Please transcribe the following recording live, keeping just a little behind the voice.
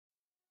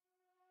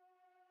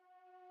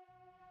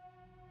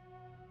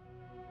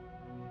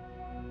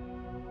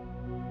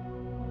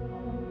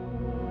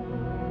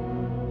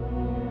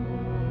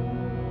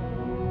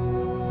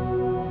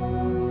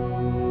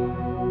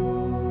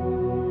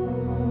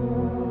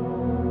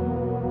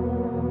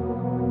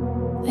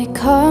I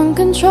can't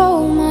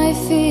control my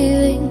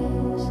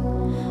feelings,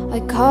 I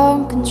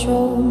can't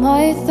control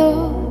my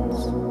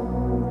thoughts.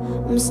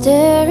 I'm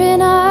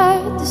staring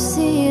at the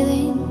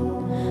ceiling,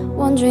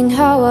 wondering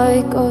how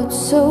I got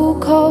so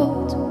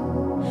cold.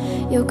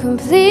 You're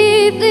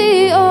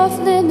completely off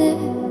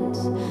limits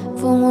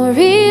for more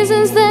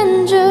reasons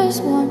than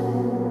just one,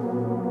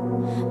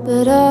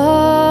 but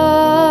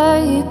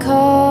I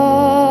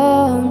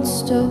can't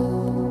stop.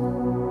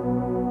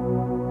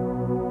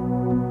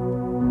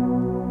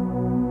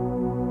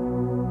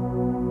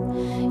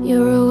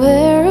 You're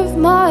aware of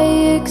my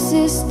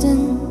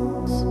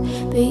existence,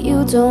 but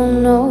you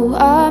don't know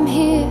I'm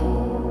here.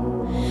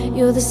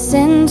 You're the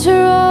center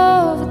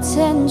of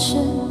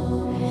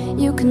attention,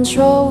 you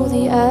control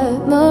the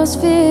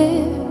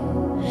atmosphere.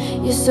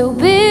 You're so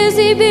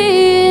busy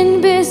being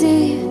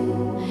busy,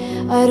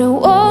 I don't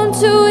want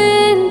to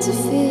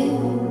interfere,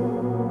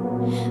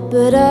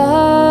 but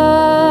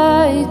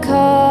I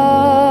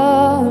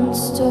can't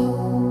stop.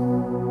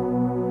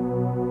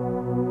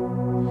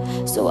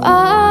 So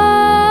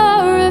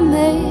I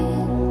remain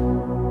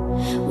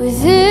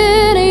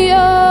within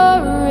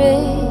your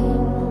reign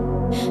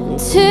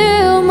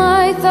until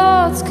my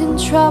thoughts can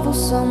travel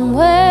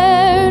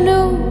somewhere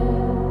new.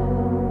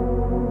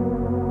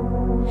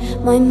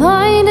 My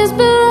mind is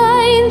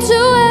blind to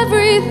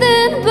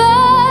everything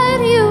but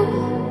you,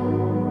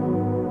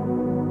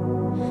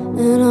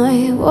 and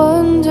I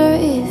wonder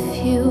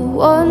if you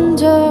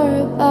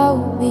wonder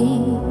about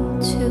me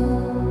too.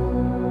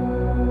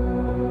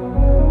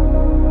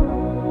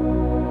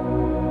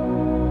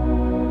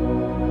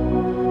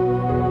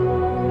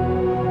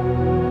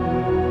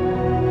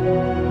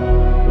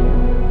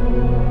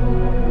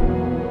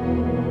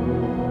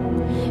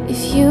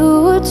 If you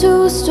were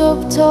to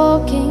stop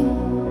talking,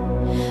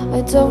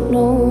 I don't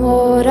know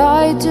what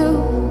I'd do.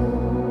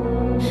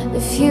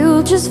 The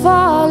future's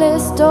far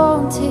less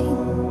daunting,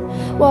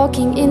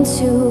 walking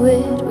into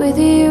it with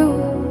you.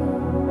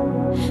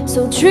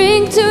 So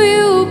drink till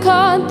you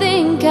can't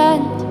think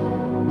and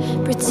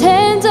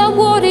pretend I'm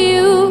what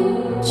you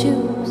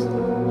choose,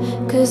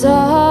 'cause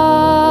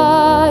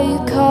I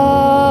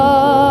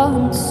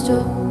can't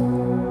stop.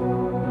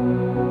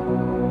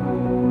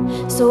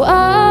 So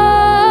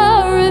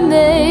I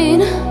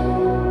remain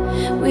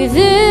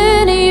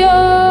within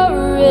your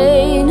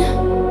reign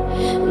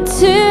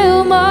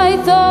until my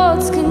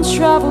thoughts can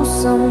travel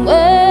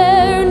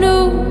somewhere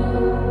new.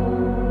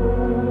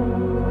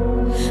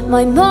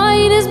 My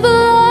mind is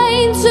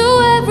blind to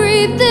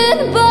everything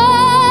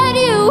but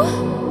you.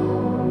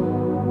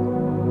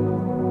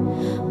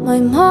 My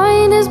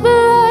mind is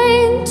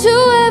blind to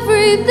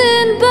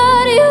everything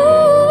but you,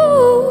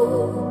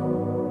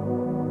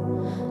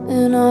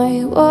 and I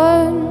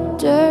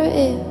wonder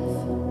if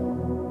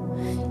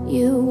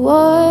you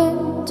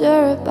wonder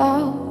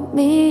about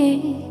me.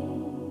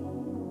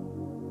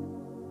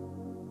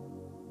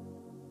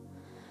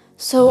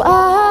 So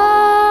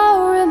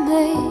I'll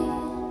remain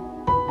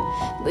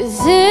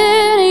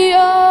within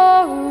your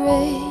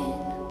reign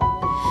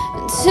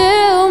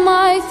until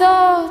my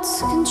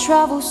thoughts can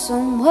travel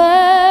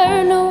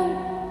somewhere new.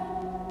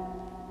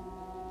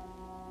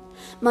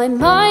 My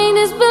mind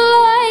is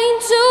blind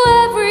to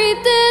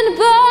everything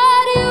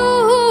but you,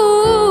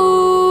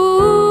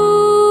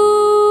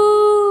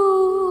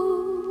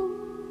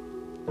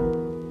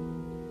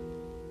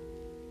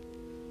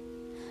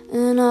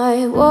 and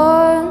I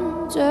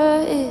wonder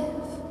if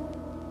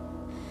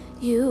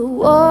you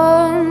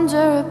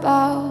wonder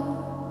about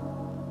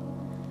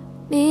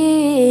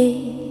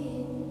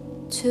me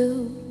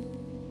too.